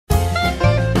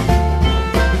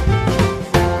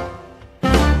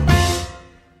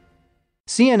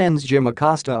CNN's Jim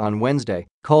Acosta on Wednesday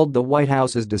called the White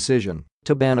House's decision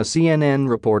to ban a CNN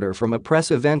reporter from a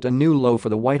press event a new low for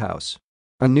the White House.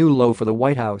 "A new low for the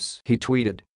White House," he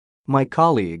tweeted. "My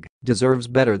colleague deserves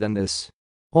better than this.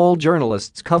 All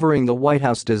journalists covering the White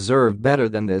House deserve better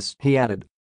than this," he added.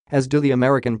 "As do the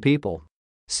American people."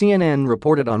 CNN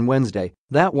reported on Wednesday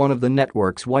that one of the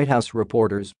network's White House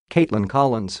reporters, Caitlin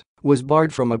Collins, was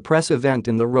barred from a press event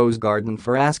in the Rose Garden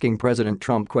for asking President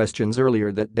Trump questions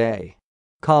earlier that day.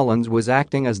 Collins was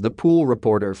acting as the pool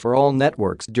reporter for all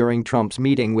networks during Trump's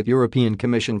meeting with European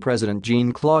Commission President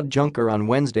Jean-Claude Juncker on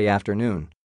Wednesday afternoon.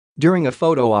 During a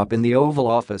photo op in the Oval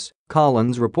Office,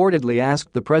 Collins reportedly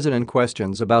asked the president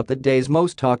questions about the day's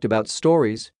most talked about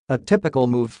stories, a typical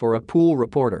move for a pool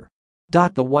reporter.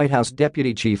 The White House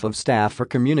Deputy Chief of Staff for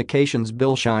Communications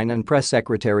Bill Shine and Press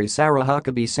Secretary Sarah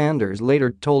Huckabee Sanders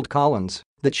later told Collins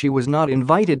that she was not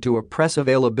invited to a press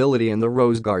availability in the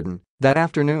Rose Garden that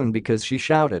afternoon because she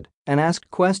shouted and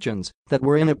asked questions that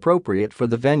were inappropriate for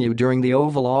the venue during the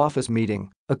Oval Office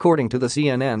meeting, according to the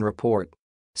CNN report.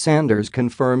 Sanders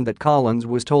confirmed that Collins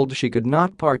was told she could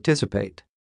not participate.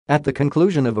 At the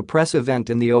conclusion of a press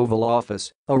event in the Oval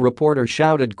Office, a reporter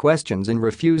shouted questions and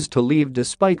refused to leave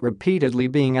despite repeatedly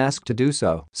being asked to do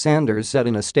so, Sanders said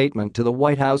in a statement to the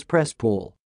White House press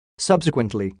pool.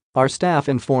 Subsequently, our staff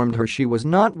informed her she was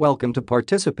not welcome to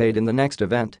participate in the next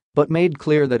event, but made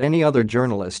clear that any other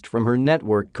journalist from her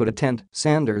network could attend,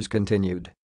 Sanders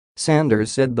continued.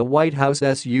 Sanders said the White House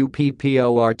supports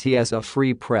a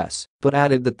free press, but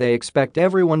added that they expect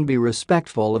everyone be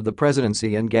respectful of the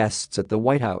presidency and guests at the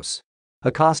White House.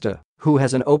 Acosta, who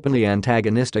has an openly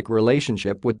antagonistic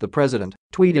relationship with the president,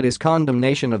 tweeted his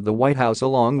condemnation of the White House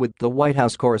along with the White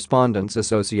House Correspondents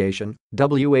Association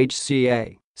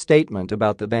 (WHCA) statement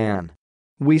about the ban.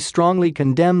 "We strongly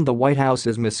condemn the White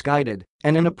House's misguided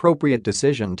and inappropriate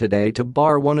decision today to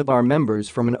bar one of our members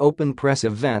from an open press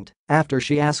event after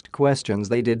she asked questions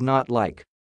they did not like.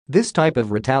 This type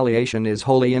of retaliation is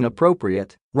wholly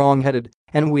inappropriate, wrong-headed,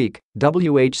 and weak,"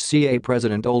 WHCA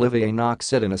President Olivier Knox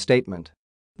said in a statement.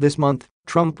 This month,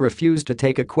 Trump refused to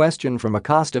take a question from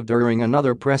Acosta during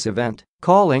another press event,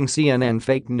 calling CNN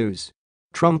fake news.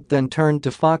 Trump then turned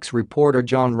to Fox reporter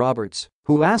John Roberts,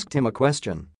 who asked him a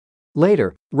question.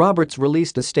 Later, Roberts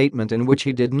released a statement in which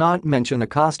he did not mention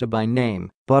Acosta by name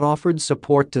but offered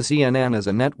support to CNN as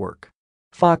a network.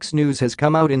 Fox News has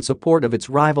come out in support of its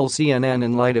rival CNN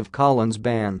in light of Collins'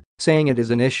 ban, saying it is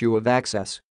an issue of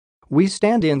access. "We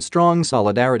stand in strong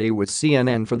solidarity with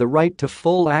CNN for the right to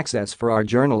full access for our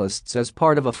journalists as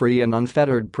part of a free and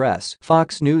unfettered press,"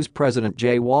 Fox News President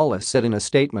Jay Wallace said in a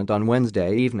statement on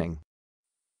Wednesday evening.